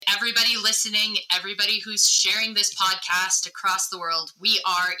everybody listening, everybody who's sharing this podcast across the world, we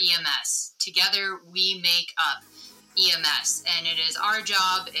are EMS. Together, we make up EMS. And it is our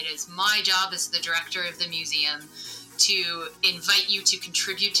job, it is my job as the director of the museum to invite you to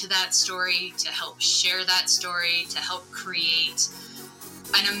contribute to that story, to help share that story, to help create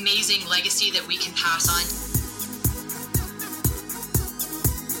an amazing legacy that we can pass on.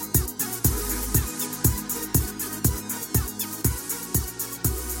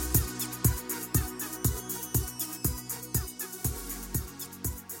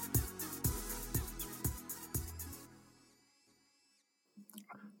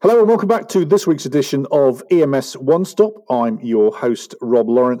 Hello and welcome back to this week's edition of EMS One Stop. I'm your host, Rob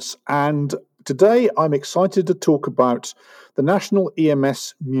Lawrence, and today I'm excited to talk about the National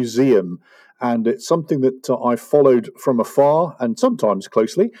EMS Museum. And it's something that I've followed from afar and sometimes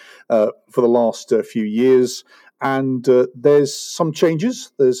closely for the last few years. And there's some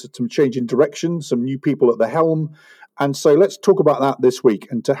changes. There's some change in direction, some new people at the helm. And so let's talk about that this week.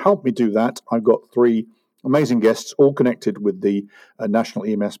 And to help me do that, I've got three amazing guests, all connected with the National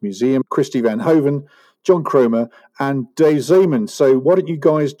EMS Museum: Christy Van Hoven, John Cromer, and Dave Zeman. So why don't you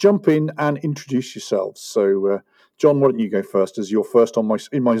guys jump in and introduce yourselves? So, John, why don't you go first, as you're first on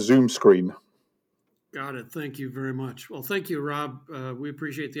my Zoom screen? Got it. Thank you very much. Well, thank you, Rob. We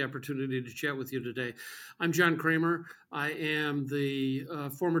appreciate the opportunity to chat with you today. I'm John Cromer. I am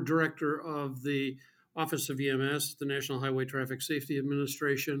the former director of the Office of EMS, the National Highway Traffic Safety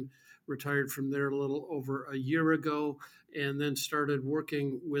Administration. Retired from there a little over a year ago, and then started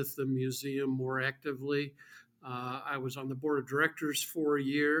working with the museum more actively. I was on the board of directors for a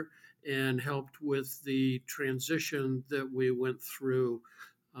year and helped with the transition that we went through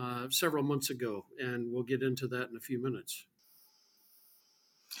several months ago, and we'll get into that in a few minutes.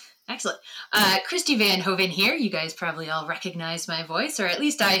 Excellent. Christy Van Hoven here. You guys probably all recognize my voice, or at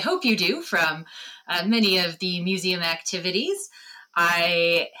least I hope you do, from many of the museum activities.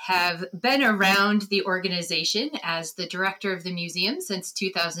 I have been around the organization as the director of the museum since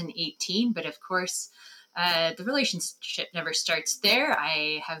 2018, but of course, the relationship never starts there.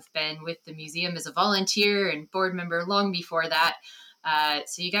 I have been with the museum as a volunteer and board member long before that.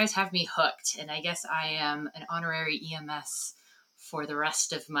 So you guys have me hooked, and I guess I am an honorary EMS for the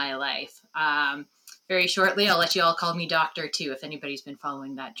rest of my life. Very shortly, I'll let you all call me doctor too, if anybody's been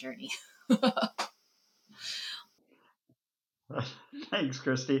following that journey. Thanks,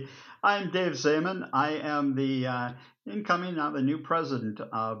 Christy. I'm Dave Zeman. I am the incoming, now the new president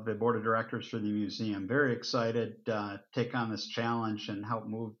of the board of directors for the museum. Very excited to take on this challenge and help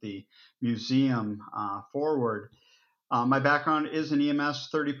move the museum forward. My background is in EMS,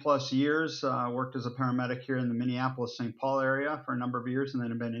 30 plus years. Worked as a paramedic here in the Minneapolis-St. Paul area for a number of years, and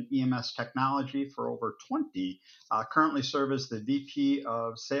then have been in EMS technology for over 20. Currently serve as the VP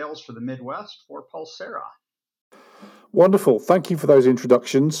of sales for the Midwest for Pulsera. Wonderful. Thank you for those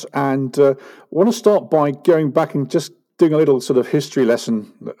introductions. And I want to start by going back and just doing a little sort of history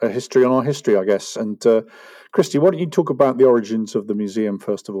lesson, history on our history, I guess. And Christy, why don't you talk about the origins of the museum,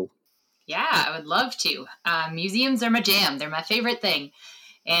 first of all? Yeah, I would love to. Museums are my jam. They're my favorite thing.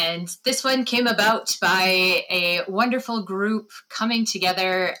 And this one came about by a wonderful group coming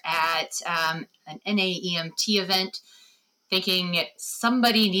together at an NAEMT event, thinking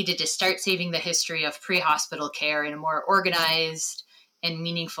somebody needed to start saving the history of pre-hospital care in a more organized and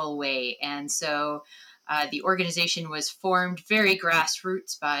meaningful way. And so the organization was formed very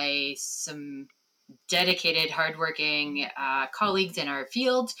grassroots by some dedicated, hardworking colleagues in our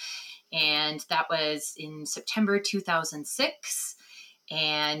field. And that was in September 2006.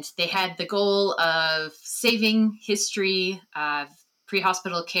 And they had the goal of saving history of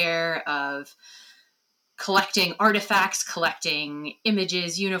pre-hospital care, of collecting artifacts, collecting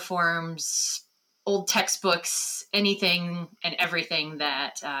images, uniforms, old textbooks, anything and everything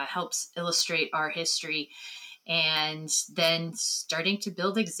that helps illustrate our history, and then starting to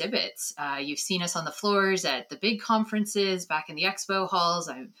build exhibits. You've seen us on the floors at the big conferences, back in the expo halls.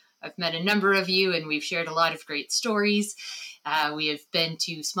 I've met a number of you, and we've shared a lot of great stories. We have been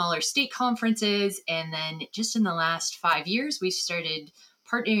to smaller state conferences, and then just in the last 5 years, we've started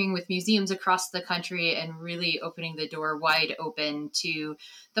partnering with museums across the country and really opening the door wide open to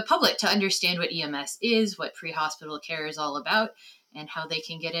the public to understand what EMS is, what pre-hospital care is all about, and how they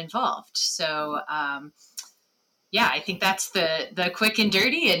can get involved. So, I think that's the quick and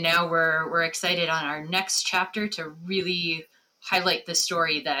dirty. And now we're excited on our next chapter to really highlight the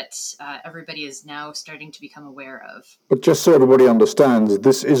story that everybody is now starting to become aware of. But just so everybody understands,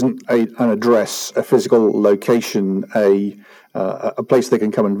 this isn't an address, a physical location, a place they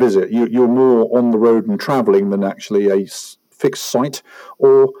can come and visit. You're more on the road and travelling than actually a fixed site.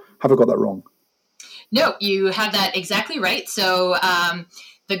 Or Have I got that wrong? No, you have that exactly right. So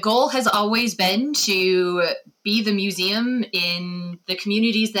the goal has always been to be the museum in the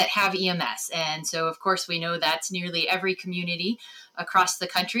communities that have EMS. And so, of course, we know that's nearly every community across the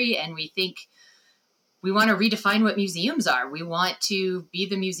country. And we think we want to redefine what museums are. We want to be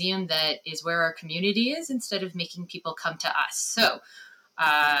the museum that is where our community is instead of making people come to us. So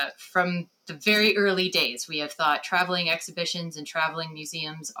from the very early days, we have thought traveling exhibitions and traveling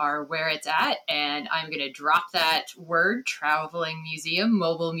museums are where it's at. And I'm going to drop that word, traveling museum,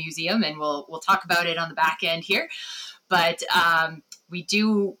 mobile museum, and we'll talk about it on the back end here. But we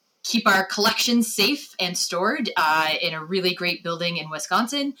do keep our collections safe and stored in a really great building in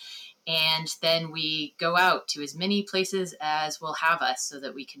Wisconsin. And then we go out to as many places as will have us so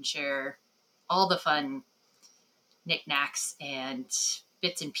that we can share all the fun knickknacks and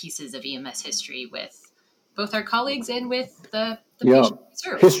bits and pieces of EMS history with both our colleagues and with the patients we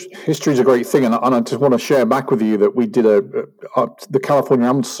serve. History is a great thing, and I just want to share back with you that we did the California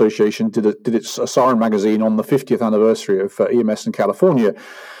Ambulance Association did its Siren magazine on the 50th anniversary of EMS in California.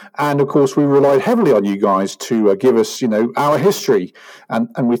 And of course, we relied heavily on you guys to give us, our history, and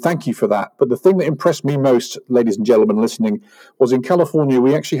we thank you for that. But the thing that impressed me most, ladies and gentlemen listening, was in California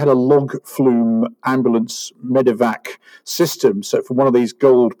we actually had a log flume ambulance medevac system. So for one of these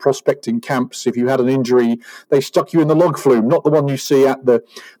gold prospecting camps, if you had an injury, they stuck you in the log flume, not the one you see at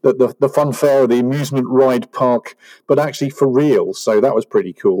the fun fair or the amusement ride park, but actually for real. So that was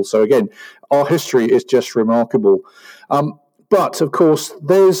pretty cool. So again, our history is just remarkable. But, of course,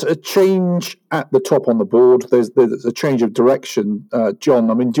 there's a change at the top on the board. There's a change of direction. John,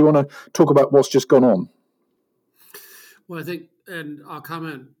 do you want to talk about what's just gone on? Well, I think, and I'll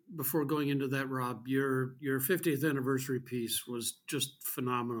comment before going into that, Rob, your 50th anniversary piece was just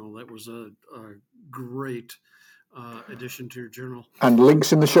phenomenal. That was a great addition to your journal. And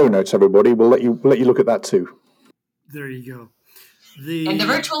links in the show notes, everybody. We'll let you look at that too. There you go. And the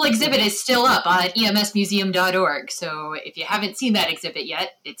virtual exhibit is still up on emsmuseum.org. So if you haven't seen that exhibit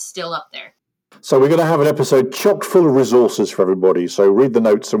yet, it's still up there. So we're going to have an episode chock full of resources for everybody. So read the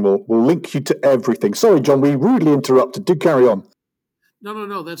notes and we'll link you to everything. Sorry, John, we rudely interrupted. Do carry on.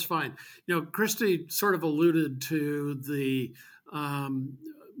 No, that's fine. Christy sort of alluded to the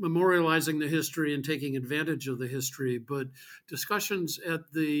memorializing the history and taking advantage of the history, but discussions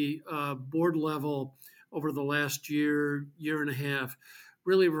at the board level over the last year and a half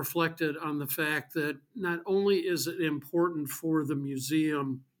really reflected on the fact that not only is it important for the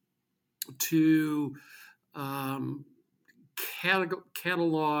museum to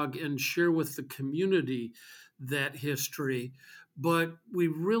catalog and share with the community that history, but we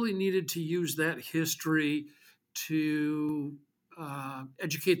really needed to use that history to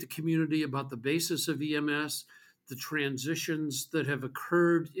educate the community about the basis of EMS, the transitions that have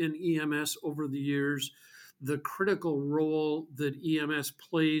occurred in EMS over the years, the critical role that EMS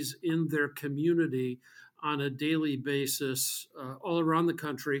plays in their community on a daily basis all around the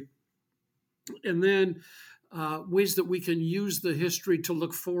country, and then ways that we can use the history to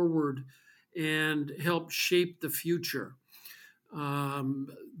look forward and help shape the future.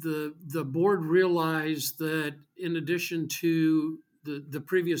 The board realized that in addition to the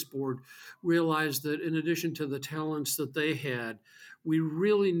previous board realized that in addition to the talents that they had, we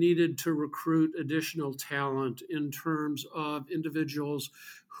really needed to recruit additional talent in terms of individuals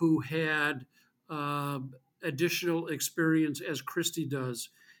who had additional experience, as Christy does,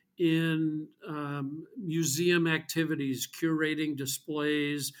 in museum activities, curating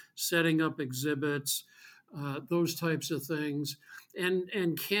displays, setting up exhibits, those types of things,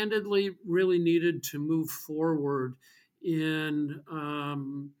 and candidly really needed to move forward in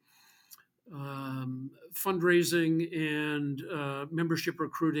fundraising and membership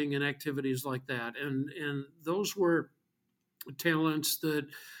recruiting and activities like that. And those were talents that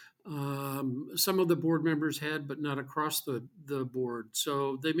some of the board members had, but not across the board.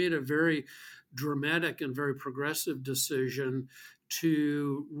 So they made a very dramatic and very progressive decision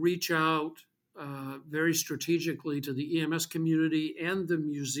to reach out very strategically to the EMS community and the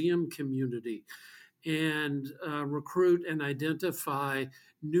museum community and recruit and identify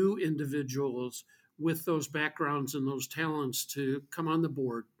new individuals with those backgrounds and those talents to come on the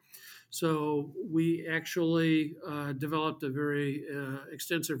board. So we actually developed a very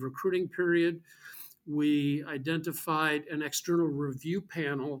extensive recruiting period. We identified an external review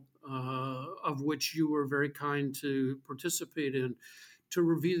panel, of which you were very kind to participate in, to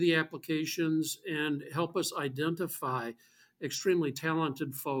review the applications and help us identify extremely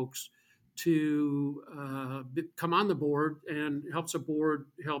talented folks to come on the board and help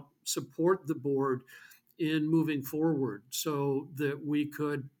support the board in moving forward so that we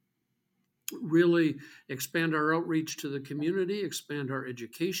could really expand our outreach to the community, expand our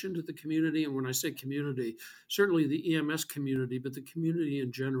education to the community. And when I say community, certainly the EMS community, but the community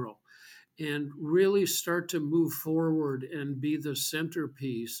in general, and really start to move forward and be the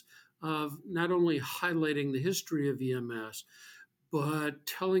centerpiece of not only highlighting the history of EMS, but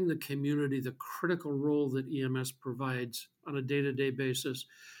telling the community the critical role that EMS provides on a day-to-day basis.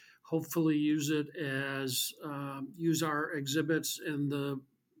 Hopefully, use our exhibits in the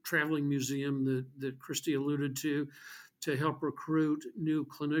traveling museum that Christy alluded to help recruit new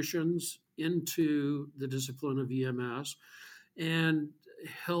clinicians into the discipline of EMS and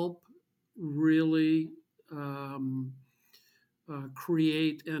help really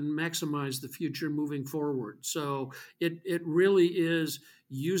create and maximize the future moving forward. So it really is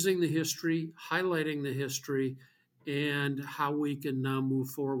using the history, highlighting the history, and how we can now move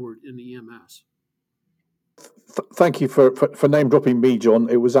forward in EMS. Thank you for name dropping me, John.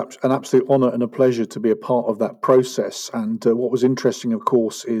 It was an absolute honour and a pleasure to be a part of that process. And what was interesting, of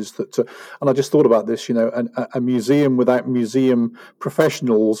course, is that, and I just thought about this, a museum without museum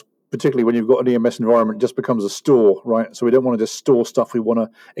professionals, particularly when you've got an EMS environment, just becomes a store, right? So we don't want to just store stuff, we want to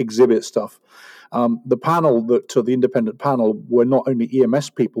exhibit stuff. The panel, the independent panel, were not only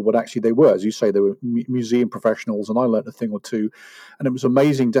EMS people, but actually they were, as you say, they were museum professionals, and I learned a thing or two. And it was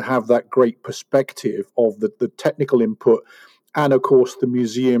amazing to have that great perspective of the technical input and, of course, the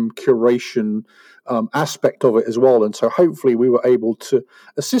museum curation aspect of it as well. And so hopefully we were able to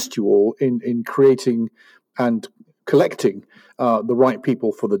assist you all in creating and collecting the right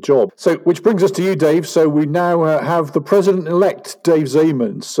people for the job. So, which brings us to you, Dave. So we now have the president-elect, Dave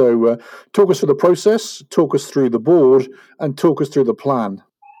Zeman. So talk us through the process, talk us through the board, and talk us through the plan.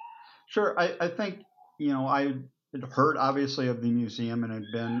 Sure. I think, I had heard obviously of the museum and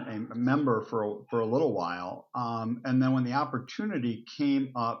had been a member for a little while. And then when the opportunity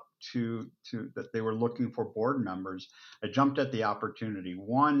came up to that they were looking for board members, I jumped at the opportunity.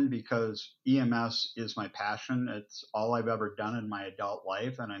 One, because EMS is my passion. It's all I've ever done in my adult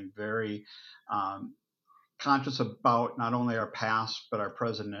life, and I'm very conscious about not only our past but our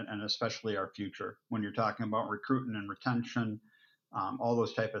present and especially our future. When you're talking about recruiting and retention, all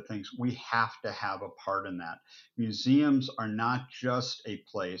those type of things, we have to have a part in that. Museums are not just a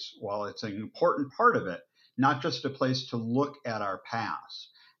place, while it's an important part of it, not just a place to look at our past,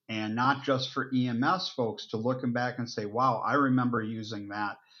 and not just for EMS folks to looking back and say, wow, I remember using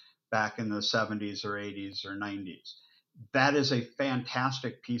that back in the 70s or 80s or 90s. That is a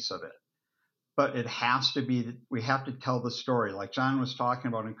fantastic piece of it. But it has to be, we have to tell the story like John was talking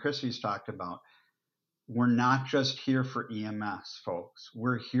about and Chrissy's talked about. We're not just here for EMS, folks.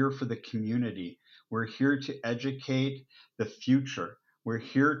 We're here for the community. We're here to educate the future. We're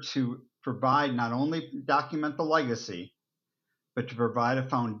here to provide, not only document the legacy, but to provide a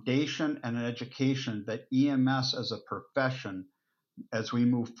foundation and an education that EMS as a profession, as we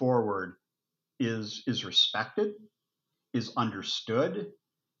move forward, is respected, is understood,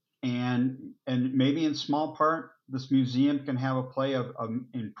 and maybe in small part, this museum can have a play of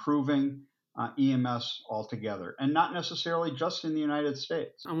improving EMS altogether, and not necessarily just in the United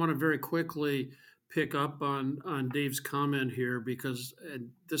States. I want to very quickly pick up on Dave's comment here, because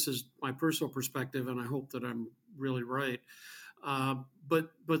this is my personal perspective, and I hope that I'm really right. But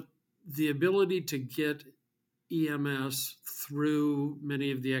the ability to get EMS through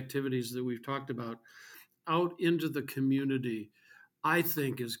many of the activities that we've talked about out into the community, I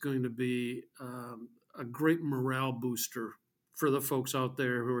think is going to be a great morale booster for the folks out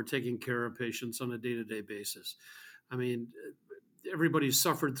there who are taking care of patients on a day-to-day basis. I mean, everybody's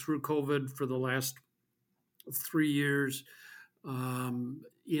suffered through COVID for the last 3 years.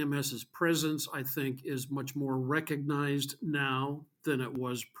 EMS's presence, I think, is much more recognized now than it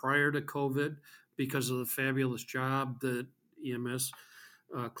was prior to COVID because of the fabulous job that EMS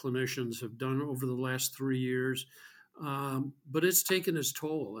clinicians have done over the last 3 years. But it's taken its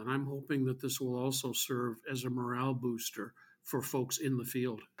toll, and I'm hoping that this will also serve as a morale booster for folks in the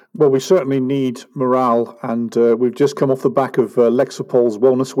field. Well, we certainly need morale, and we've just come off the back of Lexipol's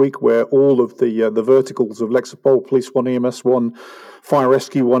Wellness Week, where all of the verticals of Lexipol, Police 1, EMS 1, Fire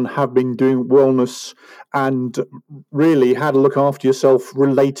Rescue 1 have been doing wellness and really how to look after yourself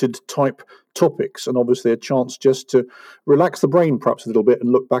related type topics, and obviously a chance just to relax the brain perhaps a little bit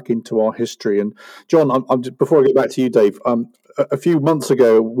and look back into our history. And John, I'm before I get back to you, Dave, a few months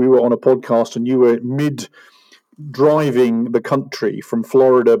ago we were on a podcast and you were driving the country from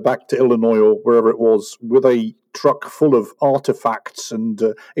Florida back to Illinois or wherever it was with a truck full of artifacts and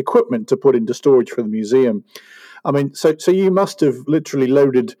equipment to put into storage for the museum. I mean, so you must have literally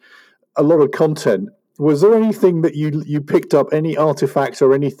loaded a lot of content Was there anything that you picked up, any artifacts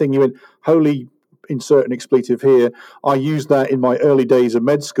or anything you went, holy, insert an expletive here, I used that in my early days of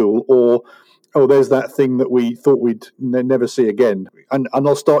med school, or, oh, there's that thing that we thought we'd never see again? And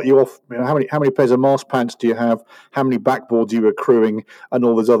I'll start you off, how many pairs of mask pants do you have, how many backboards you accruing, and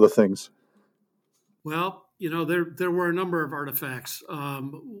all those other things? Well, there were a number of artifacts,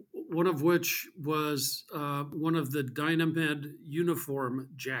 one of which was one of the Dynamed uniform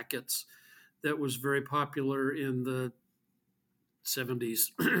jackets that was very popular in the 70s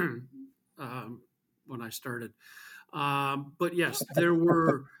when I started. But yes, there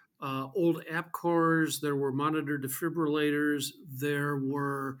were old app cores, there were monitor defibrillators, there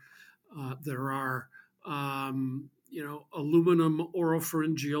are aluminum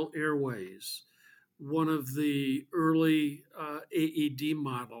oropharyngeal airways. One of the early AED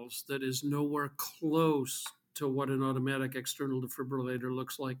models that is nowhere close to what an automatic external defibrillator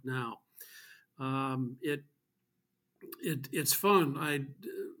looks like now. It's fun. I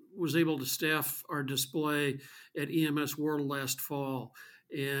was able to staff our display at EMS World last fall,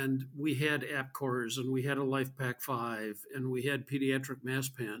 and we had app cores, and we had a LifePak 5, and we had pediatric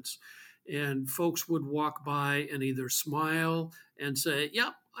mask pants. And folks would walk by and either smile and say,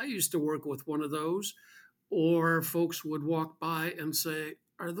 yep, I used to work with one of those. Or folks would walk by and say,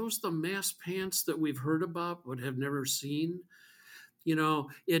 are those the mask pants that we've heard about but have never seen?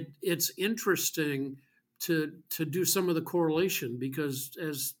 It's interesting to do some of the correlation, because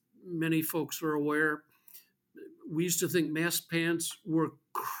as many folks are aware, we used to think mask pants were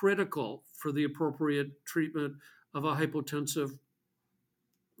critical for the appropriate treatment of a hypotensive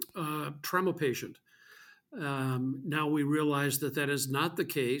trauma patient. Now we realize that is not the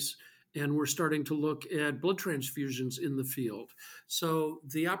case, and we're starting to look at blood transfusions in the field. So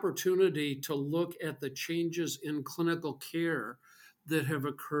the opportunity to look at the changes in clinical care that have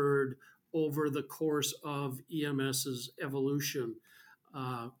occurred over the course of EMS's evolution,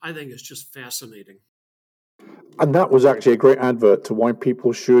 I think is just fascinating. And that was actually a great advert to why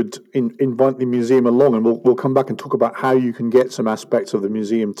people should invite the museum along. And we'll come back and talk about how you can get some aspects of the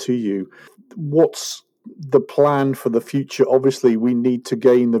museum to you. What's the plan for the future? Obviously, we need to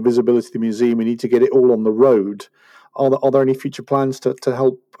gain the visibility of the museum. We need to get it all on the road. Are there any future plans to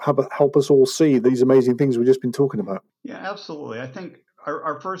help us all see these amazing things we've just been talking about? Yeah, absolutely. I think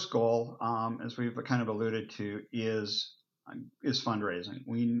our first goal, as we've kind of alluded to, is fundraising.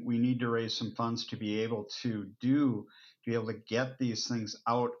 We need to raise some funds to be able to get these things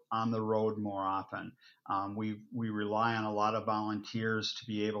out on the road more often. We rely on a lot of volunteers to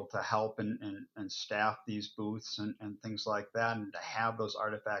be able to help and staff these booths and things like that, and to have those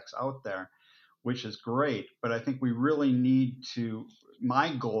artifacts out there, which is great. But I think we really need to,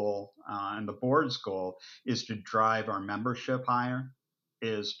 my goal and the board's goal is to drive our membership higher,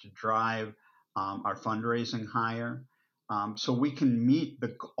 is to drive our fundraising higher, so we can meet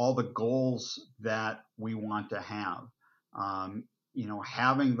all the goals that we want to have.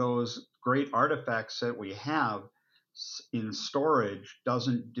 Having those great artifacts that we have in storage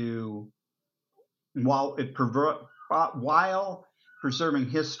doesn't do, while preserving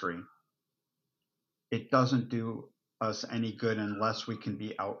history, it doesn't do us any good unless we can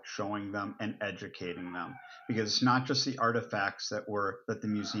be out showing them and educating them, because it's not just the artifacts that the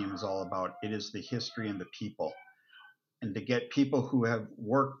museum is all about. It is the history and the people. And to get people who have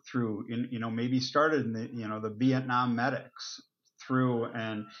worked through, maybe started in the Vietnam medics through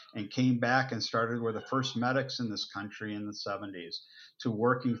and came back and started were the first medics in this country in the 70s, to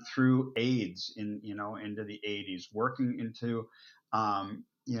working through AIDS into the 80s, working into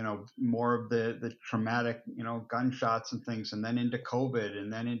more of the traumatic gunshots and things, and then into COVID,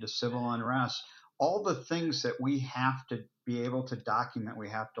 and then into civil unrest. All the things that we have to be able to document, we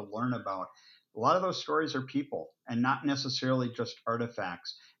have to learn about. A lot of those stories are people and not necessarily just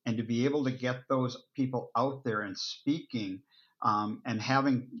artifacts. And to be able to get those people out there and speaking,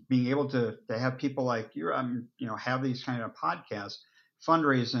 and being able to have people like you, have these kind of podcasts.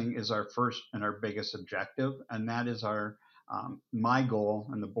 Fundraising is our first and our biggest objective, and that is my goal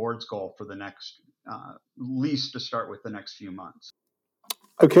and the board's goal for the next, least to start with, the next few months.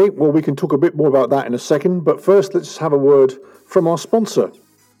 Okay, well, we can talk a bit more about that in a second, but first let's have a word from our sponsor.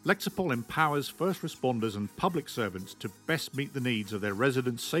 Lexipol empowers first responders and public servants to best meet the needs of their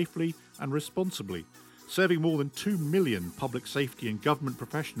residents safely and responsibly, serving more than 2 million public safety and government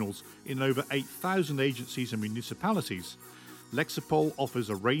professionals in over 8,000 agencies and municipalities. Lexipol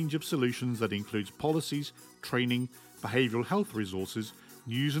offers a range of solutions that includes policies, training, behavioural health resources,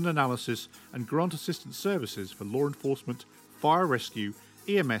 news and analysis, and grant assistance services for law enforcement, fire rescue,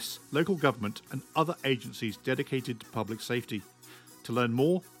 EMS, local government, and other agencies dedicated to public safety. To learn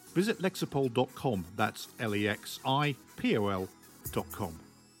more, Visit lexipol.com. That's LEXIPOL.com.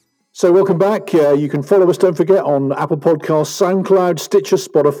 So welcome back. You can follow us, don't forget, on Apple Podcasts, SoundCloud, Stitcher,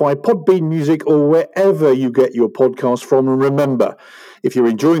 Spotify, Podbean Music, or wherever you get your podcasts from. And remember, if you're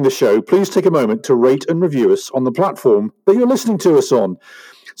enjoying the show, please take a moment to rate and review us on the platform that you're listening to us on.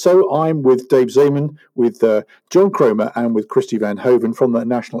 So I'm with Dave Zeman, with John Cromer, and with Christy Van Hoven from the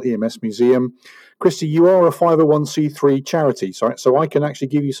National EMS Museum. Christy, you are a 501c3 charity, so I can actually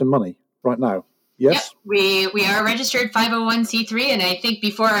give you some money right now. Yes? Yep, we are a registered 501c3, and I think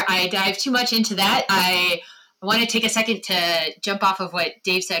before I dive too much into that, I want to take a second to jump off of what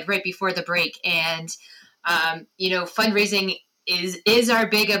Dave said right before the break. And, fundraising is our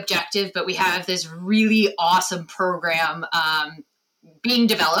big objective, but we have this really awesome program being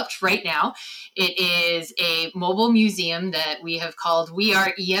developed right now. It is a mobile museum that we have called We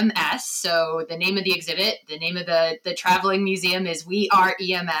Are EMS. So the name of the exhibit, the name of the traveling museum is We Are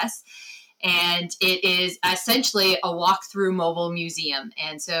EMS. And it is essentially a walk-through mobile museum.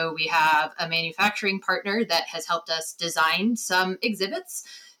 And so we have a manufacturing partner that has helped us design some exhibits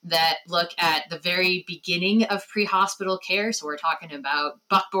that look at the very beginning of pre-hospital care. So we're talking about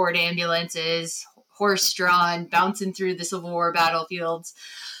buckboard ambulances, horse-drawn, bouncing through the Civil War battlefields,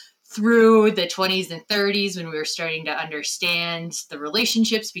 through the 20s and 30s when we were starting to understand the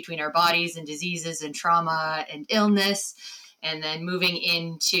relationships between our bodies and diseases and trauma and illness, and then moving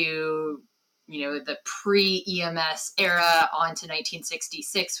into the pre-EMS era onto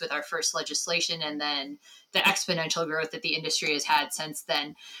 1966 with our first legislation, and then the exponential growth that the industry has had since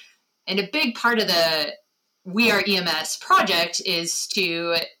then. And a big part of the We Are EMS project is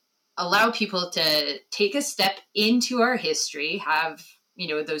to allow people to take a step into our history, have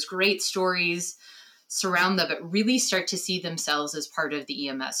those great stories surround them, but really start to see themselves as part of the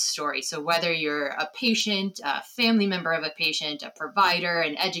EMS story. So whether you're a patient, a family member of a patient, a provider,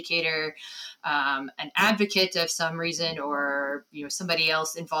 an educator, an advocate of some reason, or somebody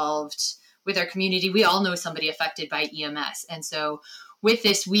else involved with our community, we all know somebody affected by EMS. And so with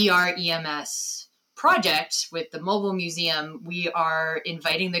this We Are EMS project with the mobile museum, we are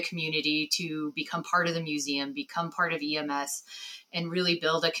inviting the community to become part of the museum, become part of EMS, and really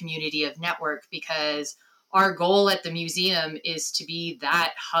build a community of network, because our goal at the museum is to be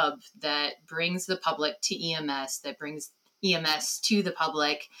that hub that brings the public to EMS, that brings EMS to the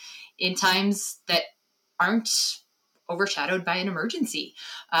public in times that aren't overshadowed by an emergency.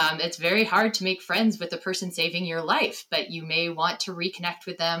 It's very hard to make friends with the person saving your life, but you may want to reconnect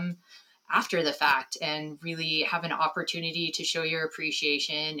with them after the fact and really have an opportunity to show your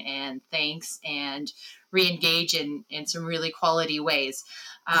appreciation and thanks and re-engage in some really quality ways.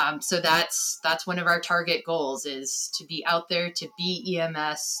 So that's one of our target goals, is to be out there, to be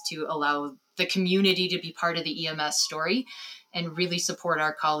EMS, to allow the community to be part of the EMS story and really support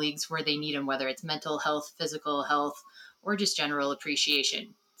our colleagues where they need them, whether it's mental health, physical health, or just general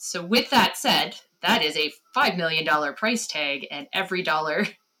appreciation. So with that said, that is a $5 million price tag, and every dollar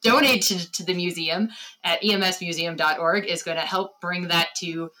donated to the museum at emsmuseum.org is going to help bring that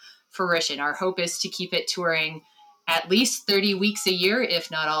to fruition. Our hope is to keep it touring at least 30 weeks a year, if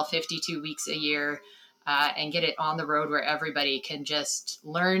not all 52 weeks a year, and get it on the road where everybody can just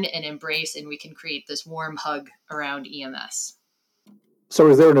learn and embrace, and we can create this warm hug around EMS. So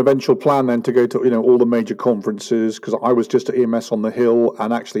is there an eventual plan then to go to all the major conferences? Because I was just at EMS on the Hill,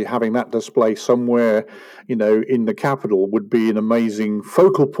 and actually having that display somewhere in the capital would be an amazing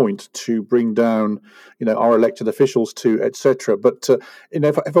focal point to bring down our elected officials to, etc. But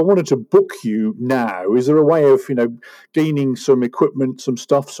if I wanted to book you now, is there a way of gaining some equipment, some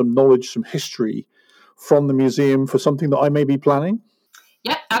stuff, some knowledge, some history from the museum for something that I may be planning?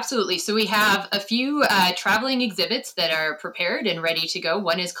 Yep, absolutely. So we have a few traveling exhibits that are prepared and ready to go.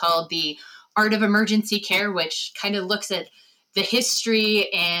 One is called The Art of Emergency Care, which kind of looks at the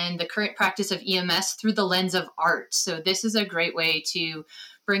history and the current practice of EMS through the lens of art. So this is a great way to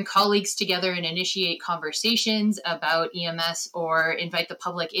bring colleagues together and initiate conversations about EMS, or invite the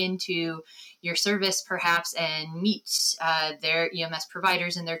public into your service perhaps and meet their EMS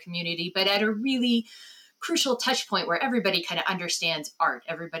providers in their community, but at a really crucial touch point where everybody kind of understands art.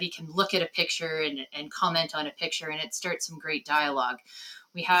 Everybody can look at a picture and comment on a picture, and it starts some great dialogue.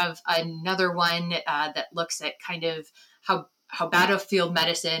 We have another one that looks at kind of how battlefield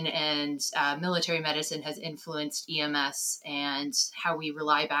medicine and military medicine has influenced EMS, and how we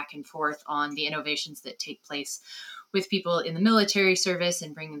rely back and forth on the innovations that take place with people in the military service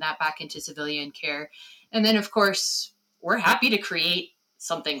and bringing that back into civilian care. And then, of course, we're happy to create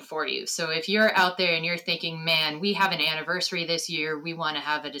something for you. So if you're out there and you're thinking, man, we have an anniversary this year, we want to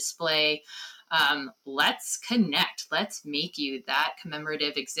have a display Let's connect. Let's make you that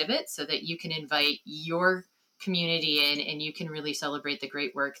commemorative exhibit so that you can invite your community in and you can really celebrate the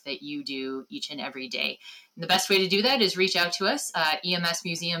great work that you do each and every day. And the best way to do that is reach out to us at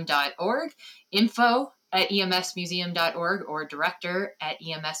emsmuseum.org, info@emsmuseum.org, or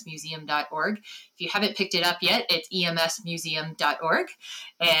director@emsmuseum.org. If you haven't picked it up yet, it's emsmuseum.org,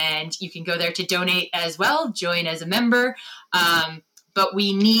 and you can go there to donate as well, join as a member. But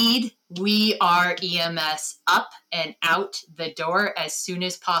we are EMS up and out the door as soon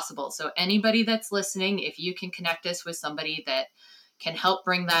as possible. So anybody that's listening, if you can connect us with somebody that can help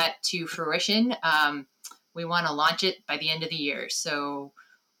bring that to fruition, we want to launch it by the end of the year. So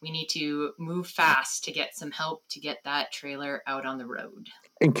we need to move fast to get some help to get that trailer out on the road.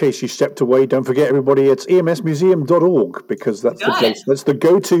 In case you stepped away, don't forget, everybody, it's emsmuseum.org, because that's the place. That's the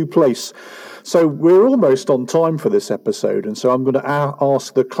go-to place. So we're almost on time for this episode, and so I'm going to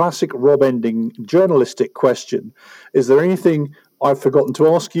ask the classic Rob ending journalistic question. Is there anything I've forgotten to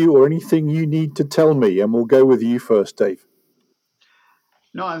ask you, or anything you need to tell me? And we'll go with you first, Dave.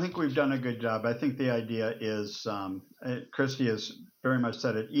 No, I think we've done a good job. I think the idea is, Christy has very much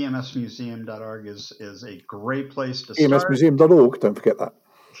said it, emsmuseum.org is a great place to start. emsmuseum.org, don't forget that.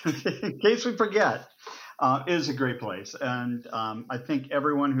 In case we forget, is a great place. And I think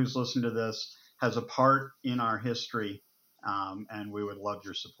everyone who's listened to this has a part in our history, and we would love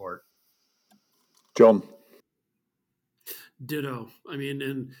your support. John? Ditto. I mean,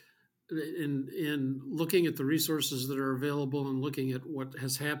 in looking at the resources that are available and looking at what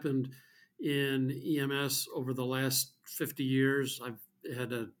has happened in EMS over the last 50 years, I've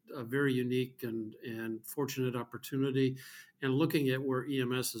had a very unique and fortunate opportunity. And looking at where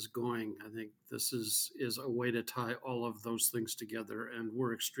EMS is going, I think this is a way to tie all of those things together, and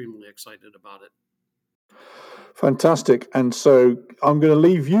we're extremely excited about it. Fantastic. And so I'm going to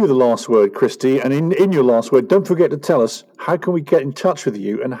leave you the last word, Christy. And in your last word, don't forget to tell us, how can we get in touch with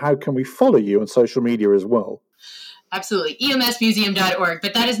you and how can we follow you on social media as well? Absolutely. emsmuseum.org.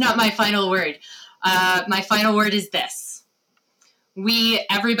 But that is not my final word. My final word is this.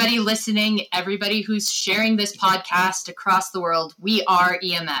 Everybody listening, everybody who's sharing this podcast across the world, we are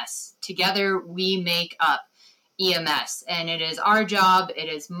EMS. Together, we make up EMS. And it is our job, it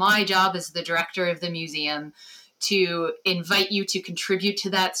is my job as the director of the museum to invite you to contribute to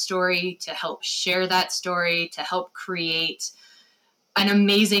that story, to help share that story, to help create an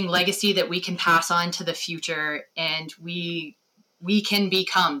amazing legacy that we can pass on to the future. And we can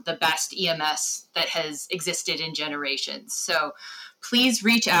become the best EMS that has existed in generations. So please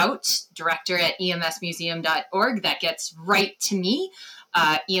reach out, director@emsmuseum.org. That gets right to me.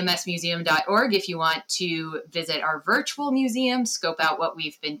 emsmuseum.org if you want to visit our virtual museum, scope out what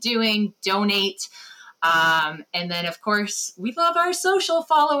we've been doing, donate. And then, of course, we love our social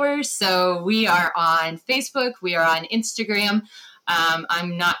followers. So we are on Facebook, we are on Instagram.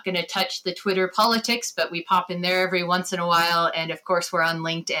 I'm not going to touch the Twitter politics, but we pop in there every once in a while. And of course, we're on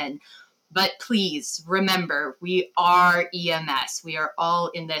LinkedIn. But please remember, we are EMS. We are all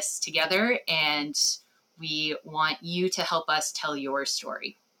in this together, and we want you to help us tell your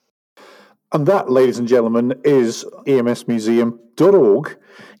story. And that, ladies and gentlemen, is emsmuseum.org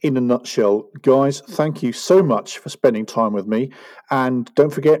in a nutshell. Guys, thank you so much for spending time with me. And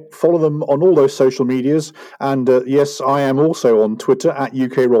don't forget, follow them on all those social medias. And yes, I am also on Twitter at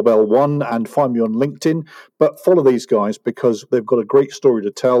UKRobL1, and find me on LinkedIn. But follow these guys because they've got a great story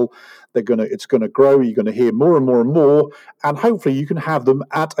to tell. It's going to grow. You're going to hear more and more and more. And hopefully you can have them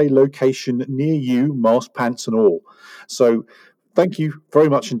at a location near you, mask, pants and all. So thank you very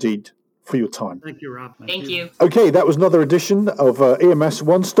much indeed for your time. Thank you, Rob. Thank you. Okay, that was another edition of EMS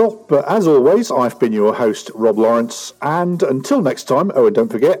One Stop. But as always, I've been your host, Rob Lawrence. And until next time, and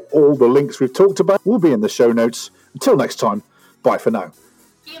don't forget, all the links we've talked about will be in the show notes. Until next time, bye for now.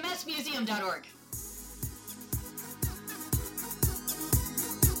 emsmuseum.org.